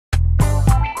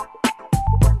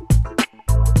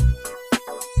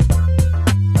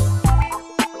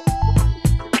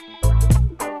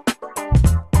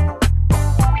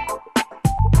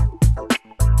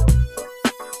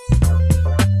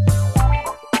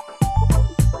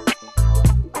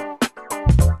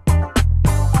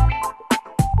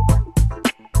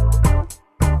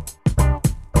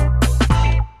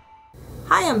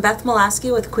am Beth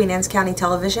Molaski with Queen Anne's County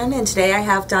Television, and today I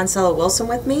have Doncella Wilson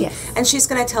with me, Yes. and she's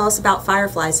going to tell us about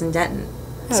Fireflies in Denton.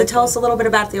 So tell us a little bit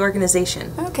about the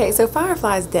organization. Okay, so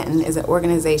Fireflies Denton is an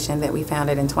organization that we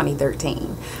founded in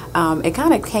 2013. It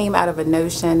kind of came out of a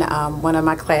notion, one of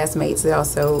my classmates that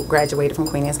also graduated from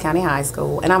Queen Anne's County High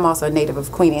School, and I'm also a native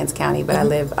of Queen Anne's County, but I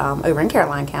live over in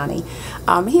Caroline County.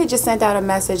 He had just sent out a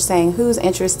message saying who's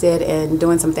interested in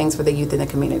doing some things for the youth in the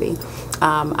community.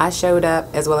 I showed up,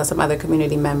 as well as some other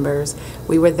community members.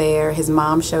 We were there. His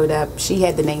mom showed up. She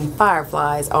had the name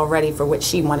Fireflies already for what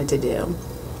she wanted to do.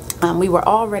 We were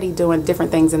already doing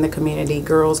different things in the community,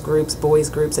 girls groups,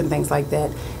 boys groups, and things like that.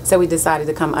 So we decided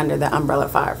to come under the umbrella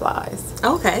Fireflies.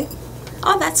 Okay.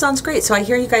 Oh, that sounds great. So I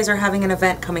hear you guys are having an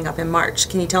event coming up in March.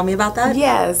 Can you tell me about that?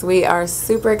 Yes, we are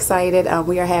super excited.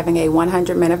 We are having a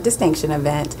 100 Men of Distinction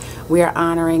event. We are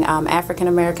honoring African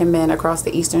American men across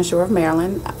the eastern shore of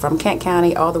Maryland, from Kent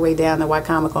County all the way down to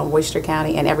Wycomico and Worcester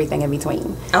County and everything in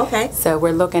between. Okay. So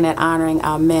we're looking at honoring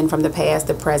men from the past,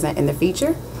 the present, and the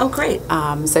future. Oh, great.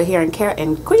 So here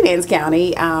in Queen Anne's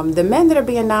County, the men that are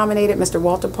being nominated, Mr.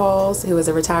 Walter Pauls, who is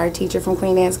a retired teacher from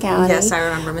Queen Anne's County. Yes, I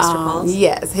remember Mr. Pauls.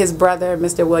 Yes, his brother,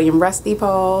 Mr. William Rusty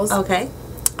Pauls. Okay.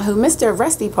 Who Mr.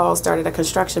 Rusty Pauls started a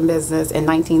construction business in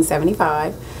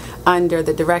 1975 under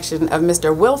the direction of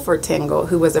Mr. Wilford Tingle,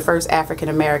 who was the first African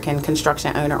American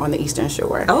construction owner on the Eastern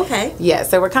Shore. Okay. Yeah,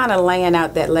 so we're kind of laying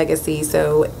out that legacy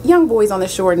so young boys on the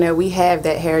shore know we have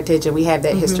that heritage and we have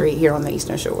that history here on the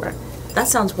Eastern Shore. That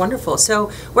sounds wonderful. So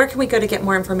where can we go to get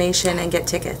more information and get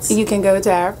tickets? You can go to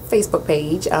our Facebook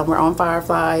page. We're on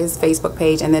Fireflies Facebook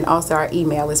page, and then also our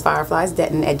email is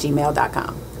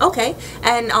firefliesdenton@gmail.com. Okay.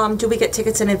 And do we get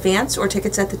tickets in advance or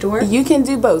tickets at the door? You can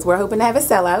do both. We're hoping to have a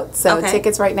sellout, so Okay.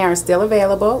 tickets right now are still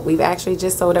available. We've actually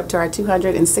just sold up to our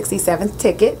 267th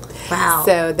ticket. Wow.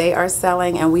 So they are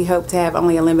selling, and we hope to have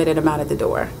only a limited amount at the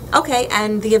door. Okay,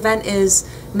 and the event is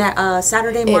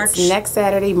Saturday, March? It's next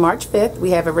Saturday, March 5th.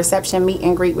 We have a reception meet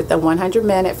and greet with the 100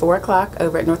 men at 4 o'clock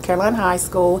over at North Carolina High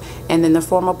School, and then the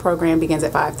formal program begins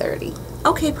at 5:30.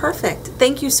 Okay, perfect.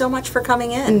 Thank you so much for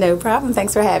coming in. No problem.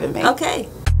 Thanks for having me. Okay.